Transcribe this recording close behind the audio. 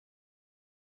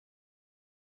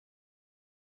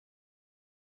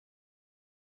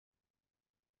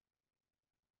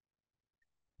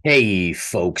Hey,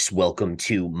 folks, welcome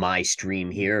to my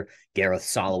stream here. Gareth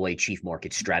Soloway, Chief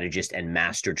Market Strategist and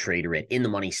Master Trader at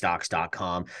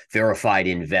InTheMoneyStocks.com. Verified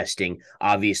investing,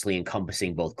 obviously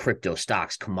encompassing both crypto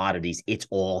stocks, commodities. It's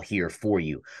all here for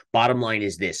you. Bottom line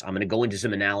is this. I'm going to go into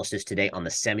some analysis today on the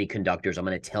semiconductors. I'm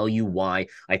going to tell you why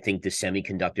I think the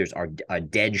semiconductors are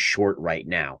dead short right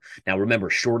now. Now, remember,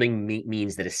 shorting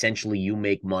means that essentially you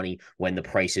make money when the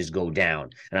prices go down.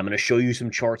 And I'm going to show you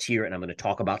some charts here, and I'm going to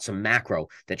talk about some macro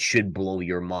that should blow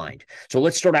your mind. So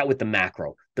let's start out with the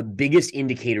macro. The biggest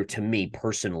indicator to me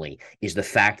personally is the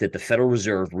fact that the Federal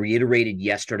Reserve reiterated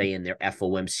yesterday in their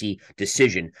FOMC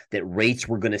decision that rates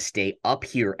were going to stay up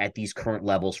here at these current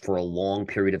levels for a long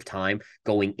period of time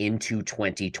going into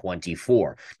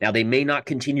 2024. Now, they may not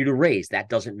continue to raise. That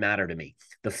doesn't matter to me.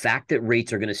 The fact that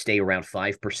rates are going to stay around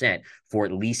 5% for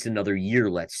at least another year,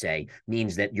 let's say,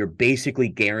 means that you're basically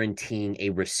guaranteeing a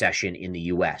recession in the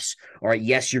US. All right,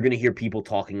 yes, you're going to hear people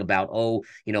talking about,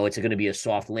 it's going to be a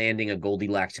soft landing, a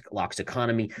Goldilocks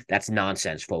economy. That's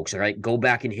nonsense, folks. All right, go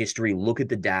back in history, look at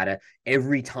the data.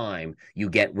 Every time you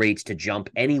get rates to jump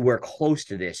anywhere close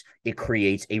to this, it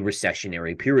creates a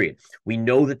recessionary period. We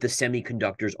know that the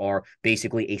semiconductors are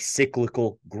basically a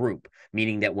cyclical group,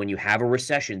 meaning that when you have a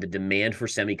recession, the demand for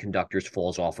semiconductors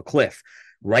falls off a cliff.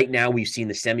 Right now, we've seen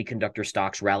the semiconductor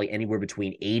stocks rally anywhere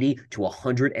between 80 to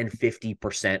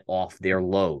 150% off their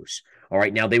lows. All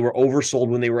right. Now, they were oversold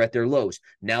when they were at their lows.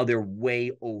 Now they're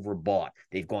way overbought.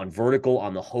 They've gone vertical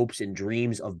on the hopes and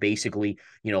dreams of basically,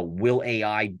 will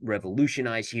AI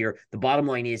revolutionize here? The bottom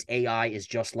line is AI is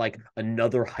just like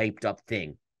another hyped up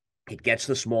thing. It gets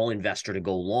the small investor to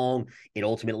go long. It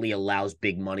ultimately allows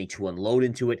big money to unload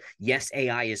into it. Yes,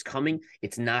 AI is coming.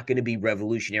 It's not going to be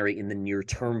revolutionary in the near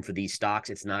term for these stocks.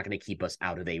 It's not going to keep us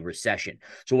out of a recession.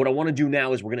 So what I want to do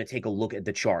now is we're going to take a look at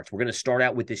the charts. We're going to start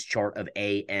out with this chart of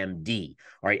AMD.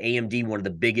 All right, AMD, one of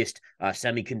the biggest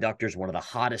semiconductors, one of the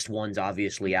hottest ones,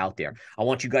 obviously, out there. I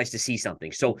want you guys to see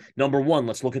something. So number one,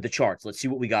 let's look at the charts. Let's see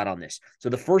what we got on this. So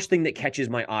the first thing that catches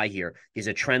my eye here is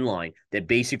a trend line that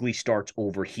basically starts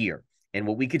over here. And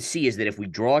what we could see is that if we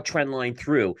draw a trend line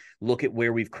through, look at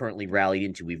where we've currently rallied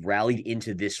into. We've rallied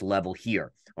into this level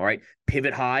here. All right.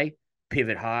 Pivot high,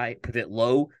 pivot high, pivot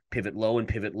low, and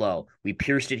pivot low. We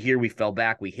pierced it here. We fell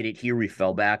back. We hit it here. We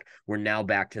fell back. We're now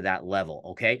back to that level.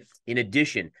 Okay. In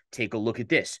addition, take a look at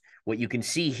this. What you can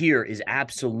see here is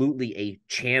absolutely a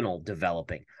channel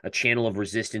developing, a channel of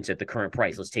resistance at the current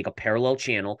price. Let's take a parallel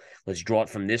channel. Let's draw it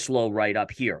from this low right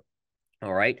up here.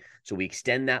 All right. So we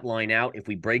extend that line out. If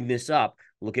we break this up,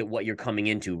 look at what you're coming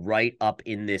into right up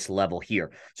in this level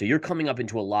here. So you're coming up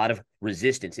into a lot of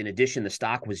resistance. In addition, the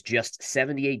stock was just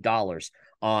 $78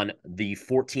 on the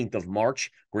 14th of March.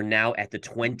 We're now at the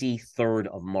 23rd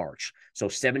of March. So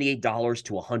 $78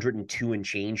 to 102 and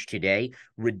change today.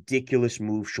 Ridiculous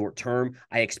move short term.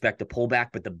 I expect a pullback,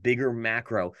 but the bigger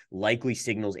macro likely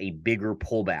signals a bigger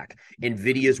pullback.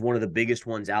 Nvidia is one of the biggest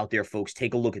ones out there, folks.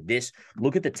 Take a look at this.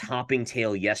 Look at the topping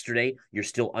tail yesterday. You're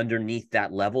still underneath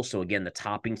that level. So again, the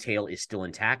topping tail is still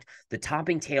intact. The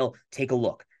topping tail, take a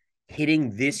look.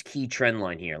 Hitting this key trend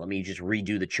line here. Let me just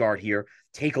redo the chart here.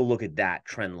 Take a look at that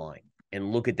trend line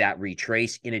and look at that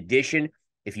retrace. In addition,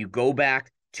 if you go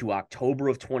back to October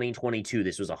of 2022,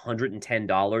 this was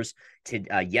 $110.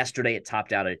 To yesterday, it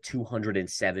topped out at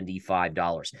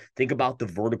 $275. Think about the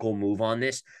vertical move on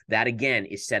this. That again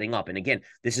is setting up. And again,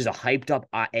 this is a hyped up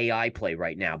AI play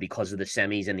right now because of the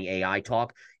semis and the AI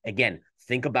talk. Again,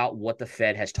 think about what the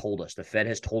Fed has told us. The Fed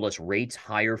has told us rates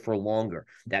higher for longer.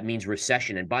 That means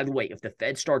recession. And by the way, if the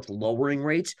Fed starts lowering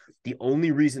rates, the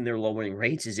only reason they're lowering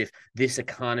rates is if this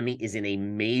economy is in a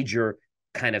major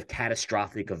kind of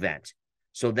catastrophic event.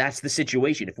 So that's the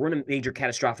situation. If we're in a major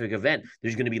catastrophic event,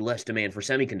 there's going to be less demand for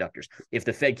semiconductors. If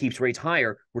the Fed keeps rates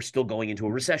higher, we're still going into a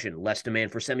recession, less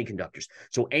demand for semiconductors.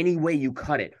 So any way you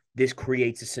cut it, this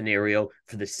creates a scenario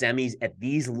for the semis at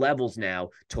these levels now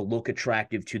to look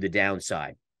attractive to the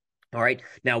downside. All right.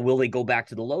 Now, will they go back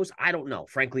to the lows? I don't know.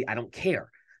 Frankly, I don't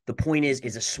care. The point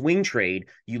is a swing trade,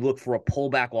 you look for a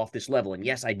pullback off this level. And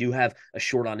yes, I do have a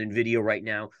short on NVIDIA right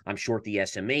now. I'm short the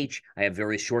SMH. I have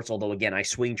various shorts, although, again, I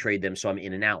swing trade them, so I'm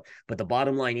in and out. But the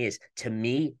bottom line is, to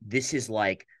me, this is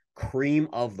like cream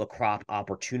of the crop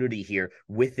opportunity here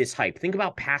with this hype. Think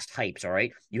about past hypes, all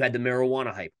right? You had the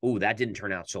marijuana hype. Oh, that didn't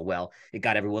turn out so well. It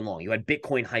got everyone long. You had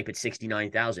Bitcoin hype at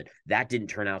 69,000. That didn't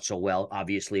turn out so well.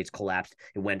 Obviously, it's collapsed.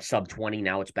 It went sub 20.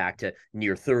 Now it's back to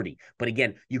near 30. But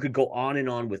again, you could go on and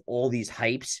on with all these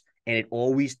hypes, and it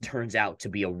always turns out to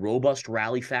be a robust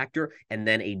rally factor and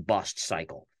then a bust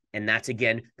cycle. And that's,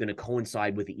 again, going to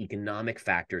coincide with the economic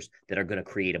factors that are going to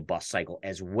create a bust cycle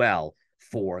as well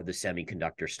for the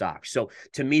semiconductor stocks. So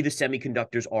to me, the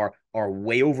semiconductors are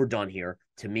way overdone here.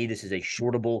 To me, this is a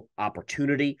shortable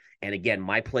opportunity. And again,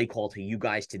 my play call to you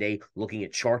guys today, looking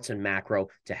at charts and macro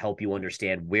to help you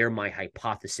understand where my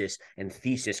hypothesis and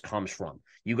thesis comes from.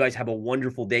 You guys have a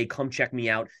wonderful day. Come check me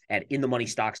out at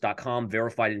inthemoneystocks.com,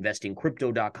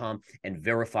 verifiedinvestingcrypto.com, and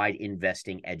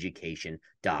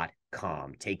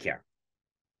verifiedinvestingeducation.com. Take care.